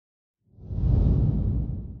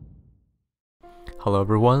Hello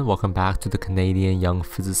everyone, welcome back to the Canadian Young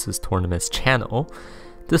Physicist Tournaments channel.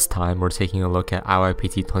 This time we're taking a look at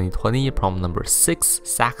IYPT 2020 problem number 6,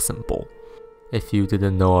 Saxon bowl. If you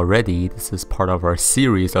didn't know already, this is part of our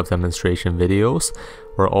series of demonstration videos.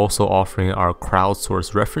 We're also offering our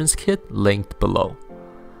crowdsourced reference kit linked below.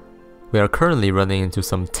 We are currently running into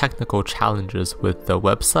some technical challenges with the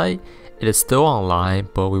website. It is still online,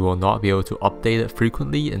 but we will not be able to update it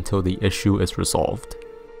frequently until the issue is resolved.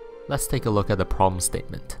 Let's take a look at the problem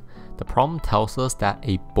statement. The problem tells us that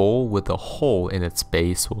a bowl with a hole in its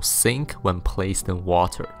base will sink when placed in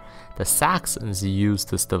water. The Saxons use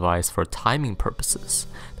this device for timing purposes.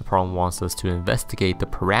 The problem wants us to investigate the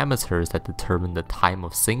parameters that determine the time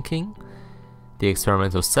of sinking. The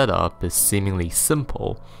experimental setup is seemingly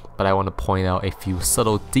simple, but I want to point out a few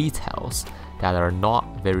subtle details that are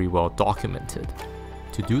not very well documented.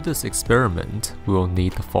 To do this experiment, we will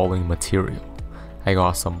need the following material. I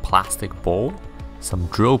got some plastic bowl, some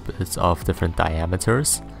drill bits of different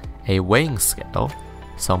diameters, a weighing scale,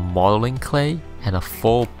 some modeling clay, and a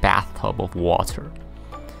full bathtub of water.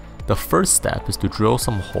 The first step is to drill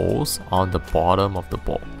some holes on the bottom of the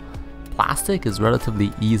bowl. Plastic is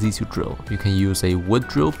relatively easy to drill. You can use a wood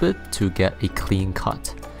drill bit to get a clean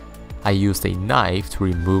cut. I used a knife to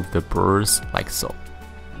remove the burrs like so.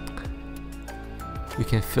 We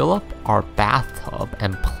can fill up our bathtub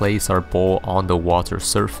and place our bowl on the water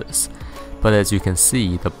surface, but as you can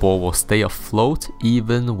see, the bowl will stay afloat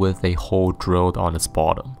even with a hole drilled on its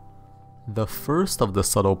bottom. The first of the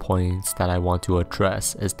subtle points that I want to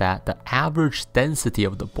address is that the average density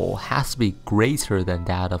of the bowl has to be greater than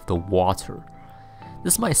that of the water.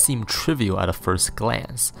 This might seem trivial at a first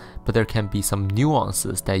glance, but there can be some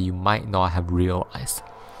nuances that you might not have realized.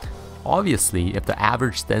 Obviously, if the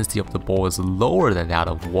average density of the bowl is lower than that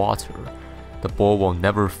of water, the bowl will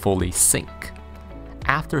never fully sink.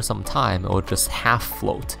 After some time, it will just half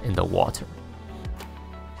float in the water.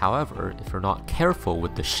 However, if you're not careful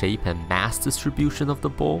with the shape and mass distribution of the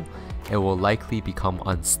bowl, it will likely become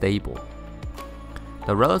unstable.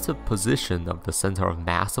 The relative position of the center of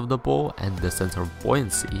mass of the bowl and the center of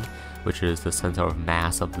buoyancy, which is the center of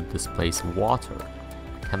mass of the displaced water,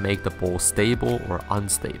 can make the bowl stable or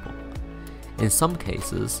unstable. In some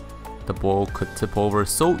cases, the bowl could tip over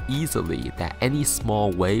so easily that any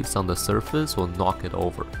small waves on the surface will knock it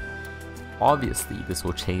over. Obviously, this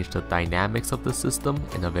will change the dynamics of the system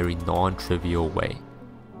in a very non-trivial way.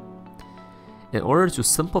 In order to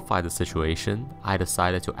simplify the situation, I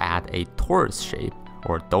decided to add a torus shape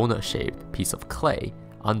or donut-shaped piece of clay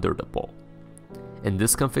under the bowl. In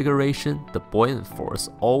this configuration, the buoyant force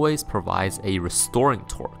always provides a restoring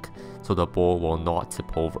torque, so the bowl will not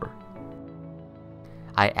tip over.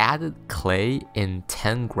 I added clay in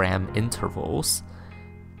 10-gram intervals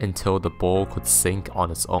until the bowl could sink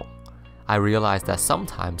on its own. I realized that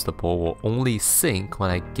sometimes the bowl will only sink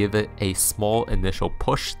when I give it a small initial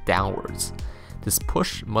push downwards. This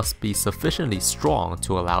push must be sufficiently strong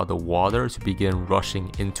to allow the water to begin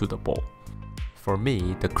rushing into the bowl. For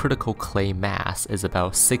me, the critical clay mass is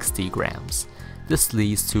about 60 grams. This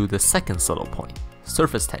leads to the second subtle point,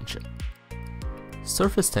 surface tension.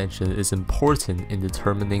 Surface tension is important in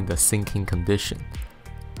determining the sinking condition.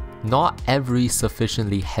 Not every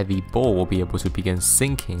sufficiently heavy bowl will be able to begin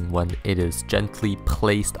sinking when it is gently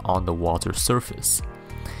placed on the water surface.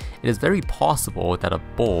 It is very possible that a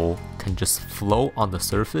bowl can just float on the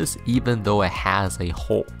surface even though it has a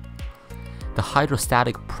hole. The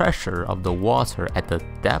hydrostatic pressure of the water at the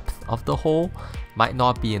depth of the hole might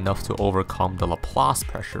not be enough to overcome the Laplace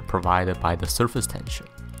pressure provided by the surface tension.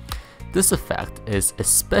 This effect is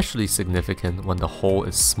especially significant when the hole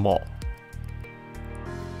is small.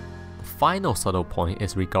 The final subtle point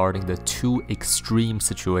is regarding the two extreme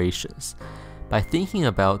situations. By thinking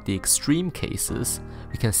about the extreme cases,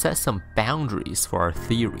 we can set some boundaries for our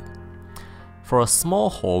theory. For a small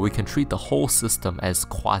hole, we can treat the whole system as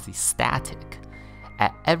quasi-static.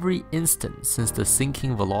 At every instant, since the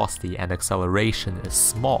sinking velocity and acceleration is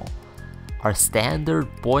small, our standard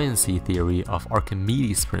buoyancy theory of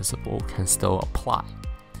Archimedes' principle can still apply.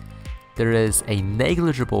 There is a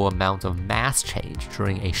negligible amount of mass change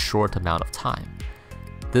during a short amount of time.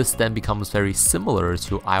 This then becomes very similar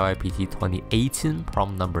to IYPT 2018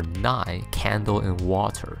 problem number 9, candle in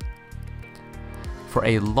water. For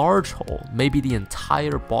a large hole, maybe the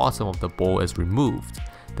entire bottom of the bowl is removed.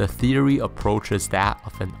 The theory approaches that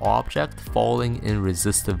of an object falling in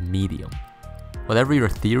resistive medium. Whatever your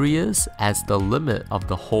theory is, as the limit of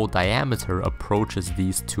the hole diameter approaches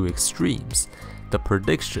these two extremes, the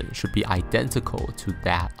prediction should be identical to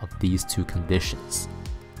that of these two conditions.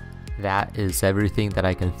 That is everything that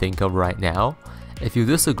I can think of right now. If you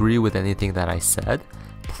disagree with anything that I said,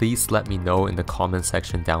 please let me know in the comment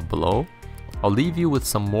section down below. I'll leave you with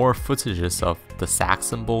some more footages of the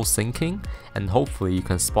Saxon bowl syncing, and hopefully you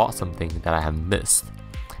can spot something that I have missed.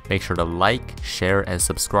 Make sure to like, share, and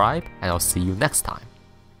subscribe, and I'll see you next time.